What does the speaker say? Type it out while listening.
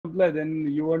apply,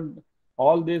 then you want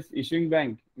all this issuing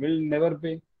bank will never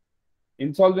pay.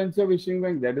 Insolvency of issuing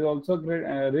bank, that is also great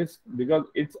risk because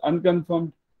it's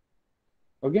unconfirmed.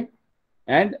 Okay.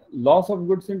 And loss of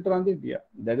goods in transit, yeah,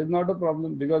 that is not a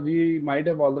problem because he might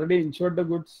have already insured the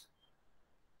goods.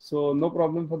 So no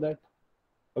problem for that.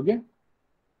 Okay.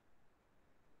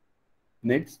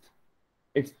 Next,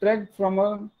 extract from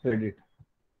a credit.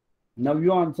 Now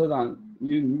you answer.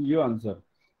 You answer.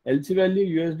 LC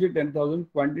value USD 10,000,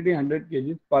 quantity 100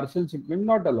 kg, partial shipment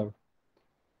not allowed.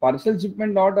 Partial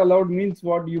shipment not allowed means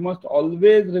what? You must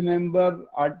always remember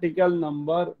article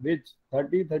number which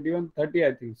 30, 31, 30,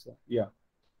 I think so. Yeah.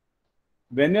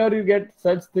 Whenever you get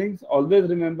such things, always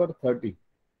remember 30.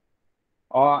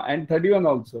 And 31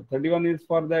 also. 31 is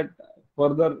for that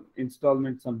further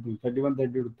installment something. 31,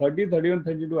 32. 30, 31,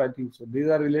 32, I think so. These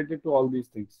are related to all these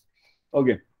things.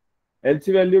 Okay.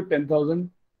 LC value 10,000,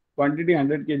 quantity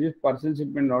 100 kg, partial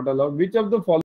shipment not allowed. Which of the following